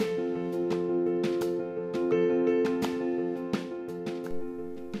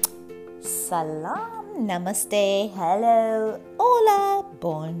Salam, namaste, hello, hola,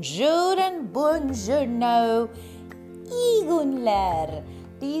 bonjour and buongiorno, igunler.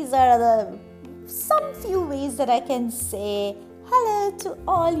 These are some few ways that I can say hello to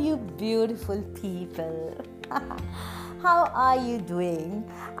all you beautiful people. How are you doing?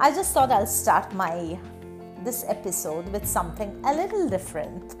 I just thought I'll start this episode with something a little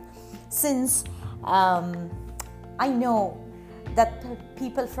different, since I know that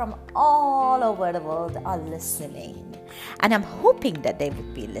people from all over the world are listening, and I'm hoping that they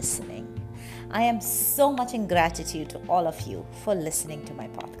would be listening. I am so much in gratitude to all of you for listening to my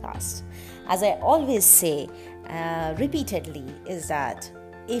podcast. As I always say repeatedly, is that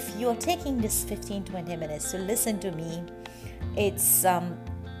if you're taking this 15-20 minutes to listen to me, it's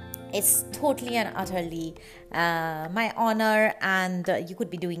totally and utterly my honor, and you could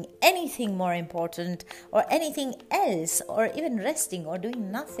be doing anything more important or anything else, or even resting or doing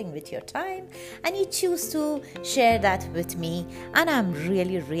nothing with your time, and you choose to share that with me, and I'm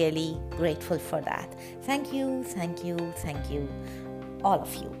really, really grateful for that. Thank you, all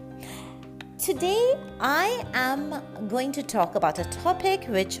of you. Today I am going to talk about a topic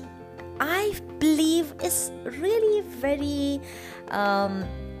which I believe is really very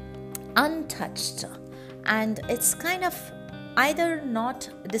untouched, and it's kind of either not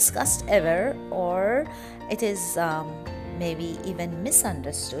discussed ever, or it is maybe even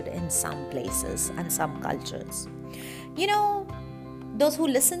misunderstood in some places and some cultures. Those who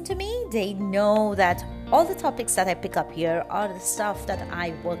listen to me, they know that all the topics that I pick up here are the stuff that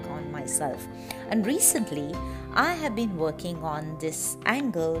I work on myself, and recently I have been working on this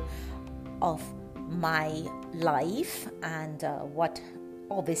angle of my life and what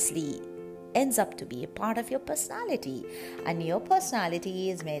obviously ends up to be a part of your personality, and your personality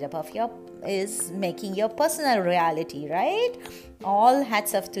is made up of is making your personal reality, right? All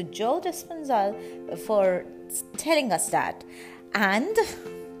hats off to Joe Dispenza for telling us that. And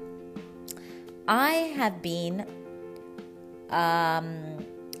I have been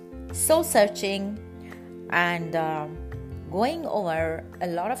soul searching and going over a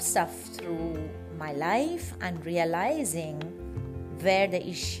lot of stuff through my life, and realizing where the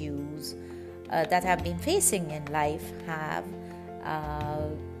issues that I've been facing in life have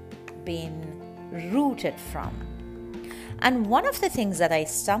been rooted from. And one of the things that I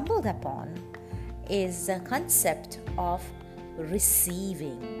stumbled upon is the concept of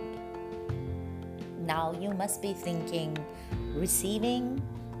receiving. Now you must be thinking, receiving?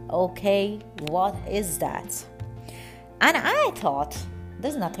 Okay, what is that? And I thought,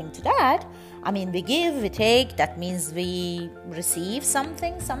 there's nothing to that. I mean, we give, we take. That means we receive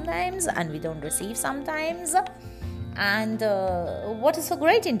something sometimes and we don't receive sometimes. And what is so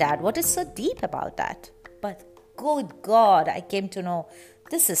great in that? What is so deep about that? But good God, I came to know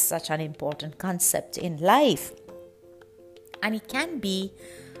this is such an important concept in life. And it can be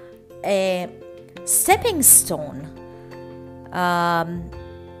a stepping stone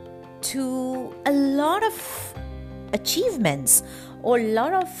to a lot of achievements, or a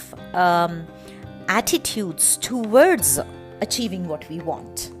lot of attitudes towards achieving what we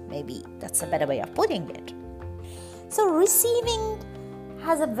want. Maybe that's a better way of putting it. So receiving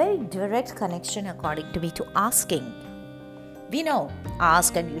has a very direct connection, according to me, to asking. We know,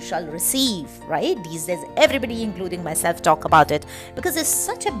 ask and you shall receive, right? These days, everybody, including myself, talk about it because it's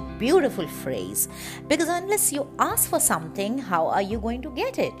such a beautiful phrase. Because unless you ask for something, how are you going to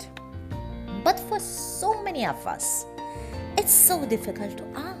get it? But for so many of us, it's so difficult to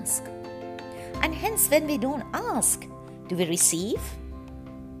ask. And hence, when we don't ask, do we receive?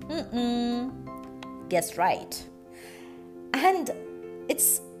 Guess right. And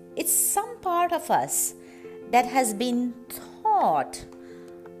it's some part of us that has been taught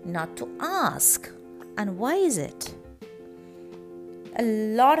not to ask. And why is it? A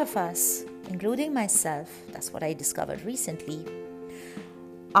lot of us, including myself, that's what I discovered recently,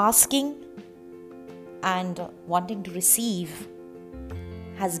 asking and wanting to receive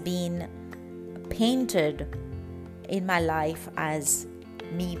has been painted in my life as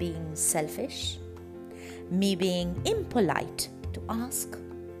me being selfish, me being impolite to ask,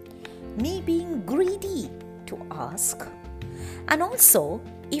 me being greedy to ask. And also,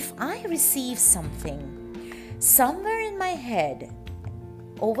 if I receive something, somewhere in my head,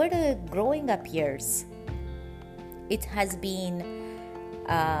 over the growing up years, it has been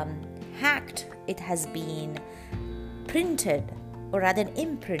hacked, it has been printed, or rather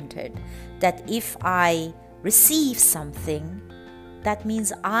imprinted, that if I receive something, that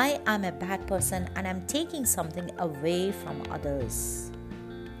means I am a bad person and I'm taking something away from others.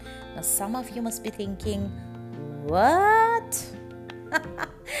 Now, some of you must be thinking, what?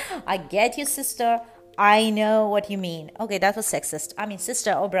 I get you, sister. I know what you mean. Okay, that was sexist. I mean,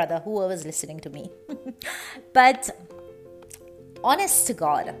 sister or brother, whoever's listening to me. But honest to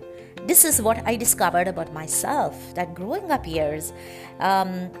God, this is what I discovered about myself, that growing up years,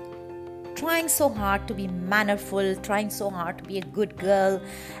 trying so hard to be mannerful, trying so hard to be a good girl,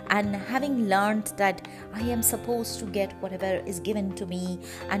 and having learned that I am supposed to get whatever is given to me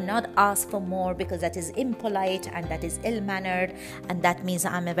and not ask for more, because that is impolite and that is ill-mannered, and that means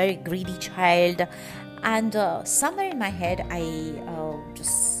I'm a very greedy child. And somewhere in my head, I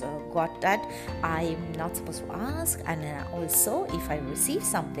just got that I'm not supposed to ask, and also if I receive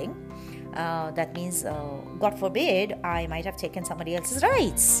something, that means, God forbid, I might have taken somebody else's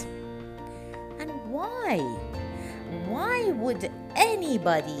rights. And why? Why would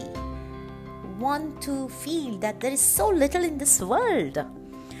anybody want to feel that there is so little in this world?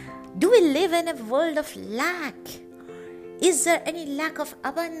 Do we live in a world of lack? Is there any lack of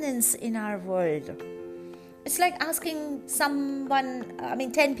abundance in our world? It's like asking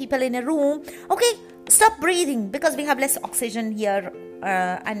 10 people in a room, okay, stop breathing because we have less oxygen here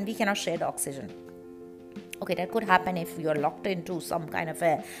and we cannot share the oxygen. Okay, that could happen if you're locked into some kind of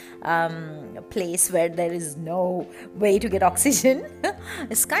a place where there is no way to get oxygen.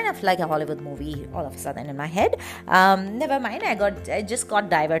 It's kind of like a Hollywood movie all of a sudden in my head. Never mind, I just got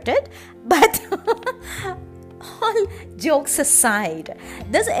diverted. But all jokes aside,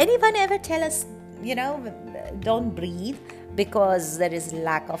 does anyone ever tell us, don't breathe because there is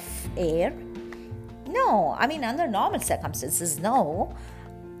lack of air? No, I mean, under normal circumstances, no.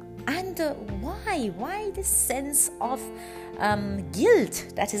 And why this sense of guilt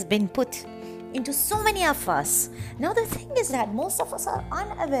that has been put into so many of us? Now the thing is that most of us are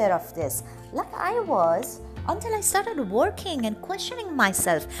unaware of this, like I was, until I started working and questioning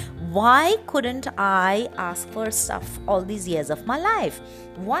myself. Why couldn't I ask for stuff all these years of my life?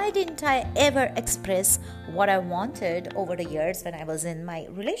 Why didn't I ever express what I wanted over the years when I was in my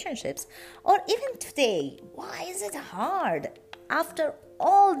relationships? Or even today, why is it hard after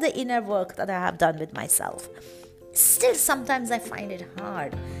all the inner work that I have done with myself? Still, sometimes I find it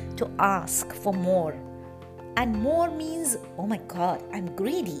hard to ask for more. And more means, oh my God, I'm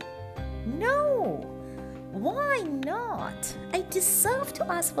greedy. No. Why not? I deserve to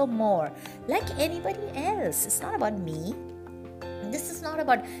ask for more, like anybody else. It's not about me. This is not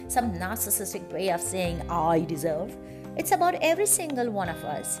about some narcissistic way of saying I deserve. It's about every single one of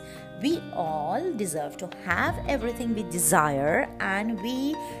us. We all deserve to have everything we desire, and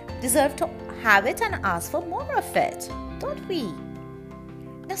we deserve to have it and ask for more of it, don't we?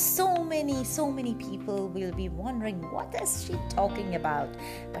 Now, so many people will be wondering, what is she talking about?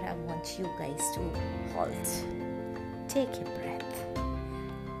 But I want you guys to halt, take a breath,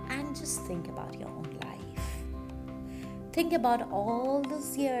 and just think about your own life. Think about all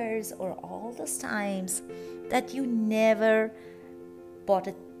those years or all those times that you never bought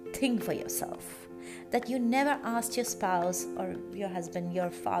a thing for yourself, that you never asked your spouse or your husband, your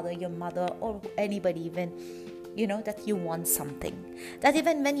father, your mother, or anybody even, that you want something. That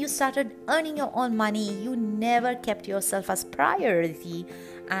even when you started earning your own money, you never kept yourself as priority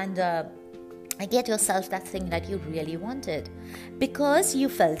and get yourself that thing that you really wanted, because you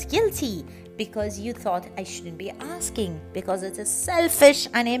felt guilty, because you thought I shouldn't be asking, because it is selfish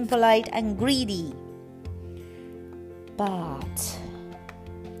and impolite and greedy. But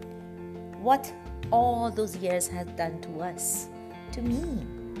what all those years had done to us, to me,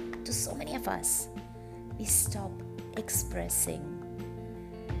 to so many of us, we stop expressing.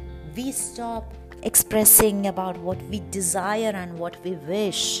 We stop expressing about what we desire and what we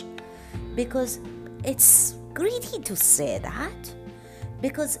wish, because it's greedy to say that,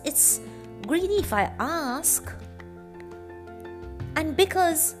 because it's greedy if I ask, and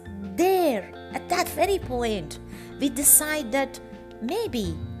because there, at that very point, we decide that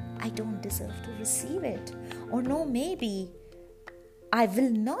maybe I don't deserve to receive it, or no, maybe I will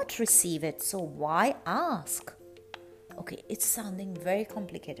not receive it, so why ask? Okay, it's sounding very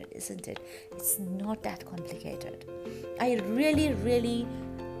complicated, isn't it? It's not that complicated. I really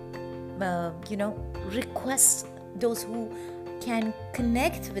request those who can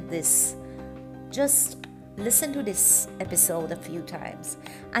connect with this, just listen to this episode a few times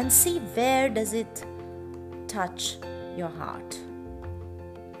and see where does it touch your heart.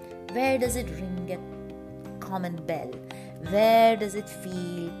 Where does it ring a common bell? Where does it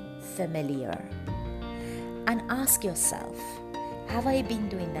feel familiar? And ask yourself, have I been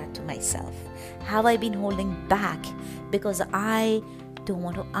doing that to myself? Have I been holding back because I don't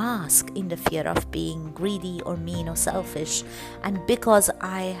want to ask in the fear of being greedy or mean or selfish, and because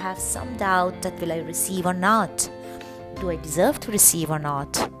I have some doubt that will I receive or not? Do I deserve to receive or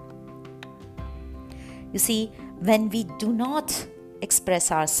not? You see, when we do not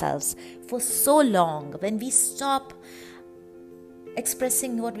express ourselves for so long, when we stop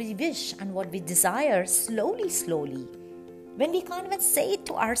expressing what we wish and what we desire slowly, when we can't even say it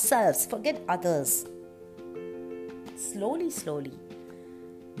to ourselves, forget others, slowly,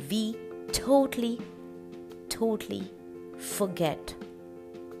 we totally forget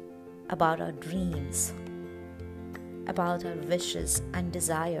about our dreams, about our wishes and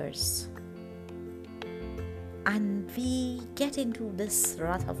desires. And we get into this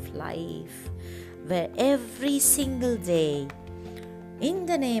rut of life where every single day, in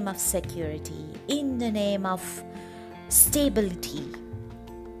the name of security, in the name of stability,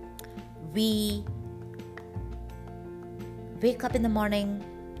 we wake up in the morning,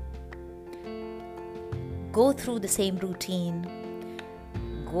 go through the same routine,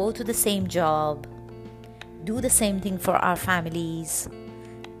 go to the same job, do the same thing for our families,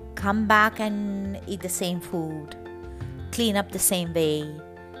 come back and eat the same food, clean up the same way,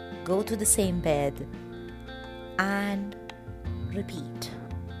 go to the same bed, and repeat.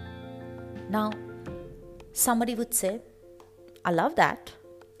 Now, somebody would say, I love that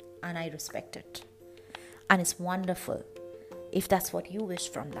and I respect it. And it's wonderful if that's what you wish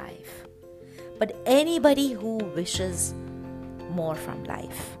from life. But anybody who wishes more from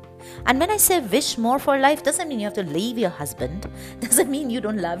life, and when I say wish more for life, doesn't mean you have to leave your husband, doesn't mean you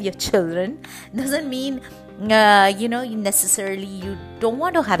don't love your children, doesn't mean you necessarily you don't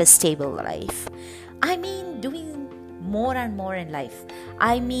want to have a stable life. I mean doing more and more in life.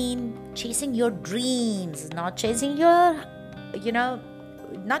 I mean chasing your dreams, not chasing your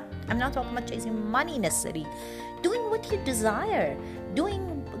I'm not talking about chasing money necessarily. Doing what you desire,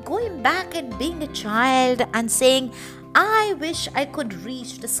 going back and being a child and saying, I wish I could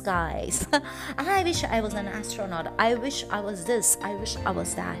reach the skies. I wish I was an astronaut. I wish I was this. I wish I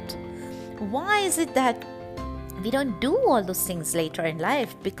was that. Why is it that we don't do all those things later in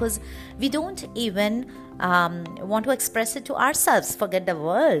life? Because we don't even want to express it to ourselves. Forget the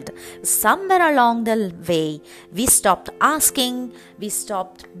world. Somewhere along the way, we stopped asking. We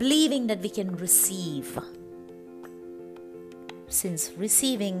stopped believing that we can receive. Since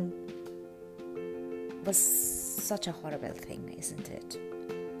receiving was such a horrible thing, isn't it?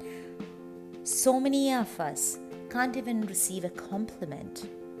 So many of us can't even receive a compliment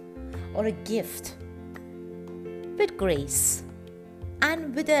or a gift with grace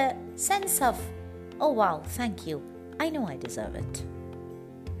and with a sense of, oh wow, thank you, I know I deserve it.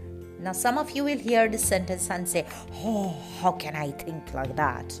 Now some of you will hear this sentence and say, oh, how can I think like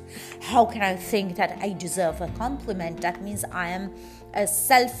that? How can I think that I deserve a compliment? That means I am a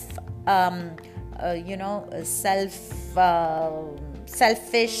selfish,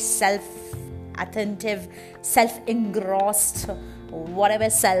 self-attentive, self-engrossed, whatever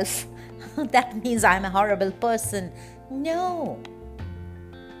self. That means I'm a horrible person. No.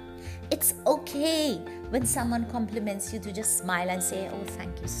 It's okay when someone compliments you to just smile and say, oh,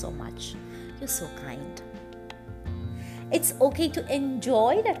 thank you so much. You're so kind. It's okay to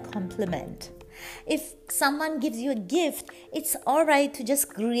enjoy that compliment. If someone gives you a gift, it's all right to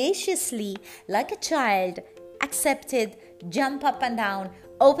just graciously, like a child, accept it, jump up and down,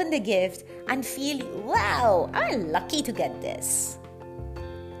 open the gift, and feel, wow, I'm lucky to get this.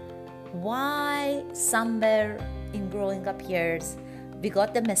 Why somewhere in growing up years, we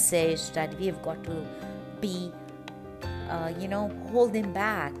got the message that we've got to be, holding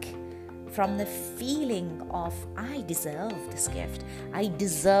back from the feeling of, I deserve this gift, I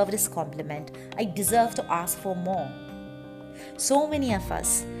deserve this compliment, I deserve to ask for more. So many of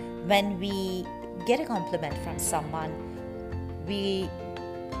us, when we get a compliment from someone, we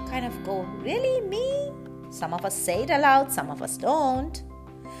kind of go, really, me? Some of us say it aloud, some of us don't.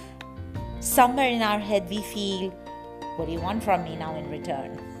 Somewhere in our head we feel, what do you want from me now in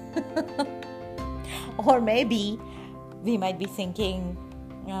return? Or maybe we might be thinking,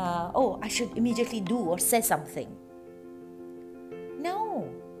 I should immediately do or say something. No.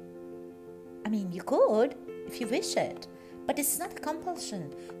 I mean, you could if you wish it, but it's not a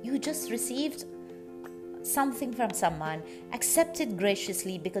compulsion. You just received something from someone, accept it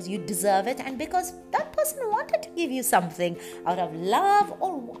graciously because you deserve it and because that person wanted to give you something out of love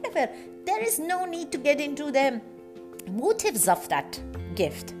or whatever. There is no need to get into the motives of that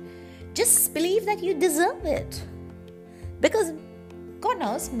gift. Just believe that you deserve it. Because God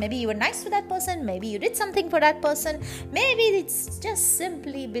knows, maybe you were nice to that person, maybe you did something for that person, maybe it's just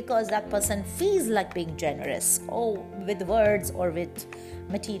simply because that person feels like being generous, or with words or with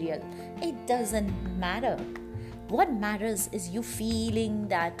material. It doesn't matter. What matters is you feeling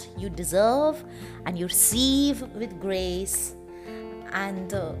that you deserve and you receive with grace,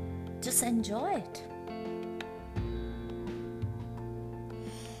 and just enjoy it.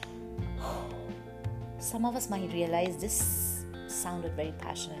 some of us might realize this sounded very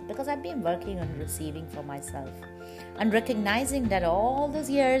passionate, because I've been working on receiving for myself and recognizing that all those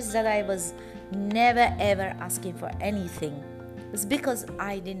years that I was never ever asking for anything was because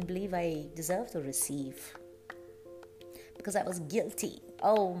I didn't believe I deserved to receive. Because I was guilty.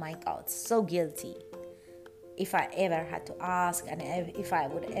 Oh my God, so guilty. If I ever had to ask and if I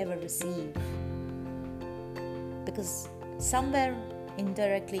would ever receive. Because somewhere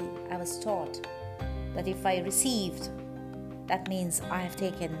indirectly I was taught that if I received, that means I have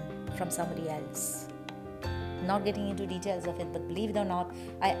taken from somebody else. Not getting into details of it, but believe it or not,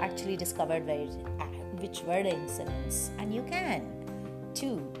 I actually discovered which were the incidents. And you can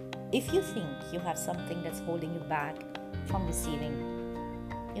too. If you think you have something that's holding you back from receiving,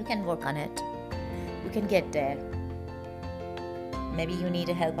 you can work on it. You can get there. Maybe you need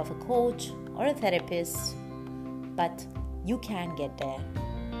the help of a coach or a therapist, but you can get there.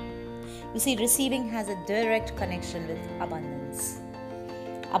 You see, receiving has a direct connection with abundance.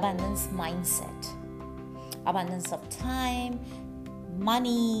 Abundance mindset. Abundance of time,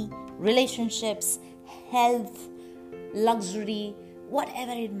 money, relationships, health, luxury,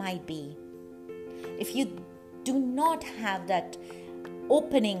 whatever it might be. If you do not have that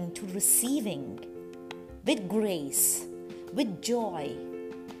opening to receiving with grace, with joy,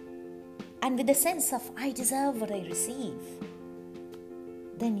 and with a sense of I deserve what I receive,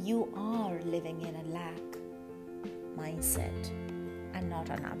 then you are living in a lack mindset and not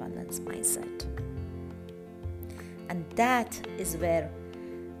an abundance mindset. And that is where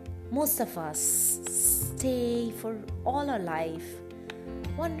most of us stay for all our life,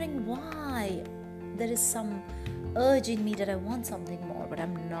 wondering why there is some urge in me that I want something more, but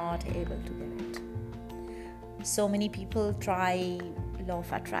I'm not able to get it. So many people try law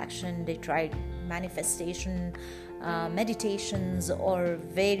of attraction, they try manifestation, meditations, or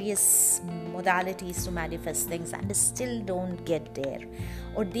various modalities to manifest things, and they still don't get there,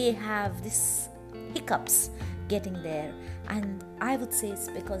 or they have this hiccups getting there. And I would say it's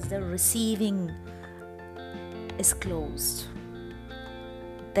because their receiving is closed.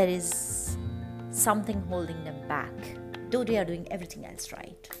 There is something holding them back, though they are doing everything else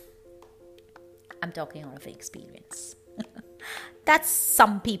right. I'm talking out of experience. That's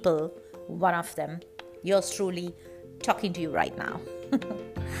some people, one of them, yours truly, talking to you right now.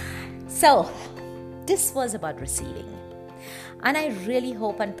 So, this was about receiving. And I really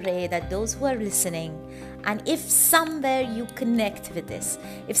hope and pray that those who are listening, and if somewhere you connect with this,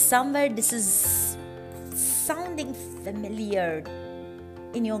 if somewhere this is sounding familiar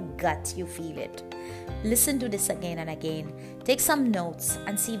in your gut, you feel it, listen to this again and again, take some notes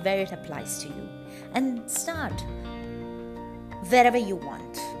and see where it applies to you, and start wherever you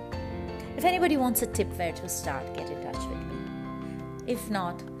want. If anybody wants a tip where to start, get in touch with me. If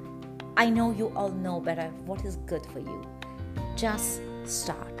not, I know you all know better what is good for you. Just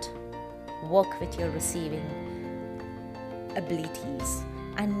start. Work with your receiving abilities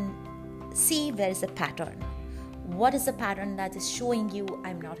and see where is the pattern. What is the pattern that is showing you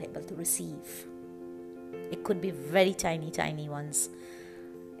I'm not able to receive? It could be very tiny ones.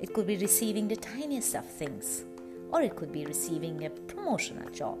 It could be receiving the tiniest of things, or it could be receiving a promotional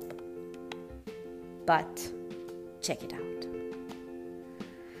job. But check it out.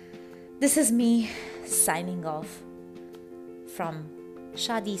 This is me signing off from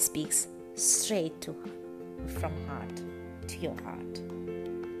Shadi Speaks, straight from heart to your heart.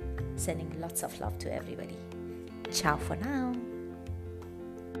 Sending lots of love to everybody. Ciao for now.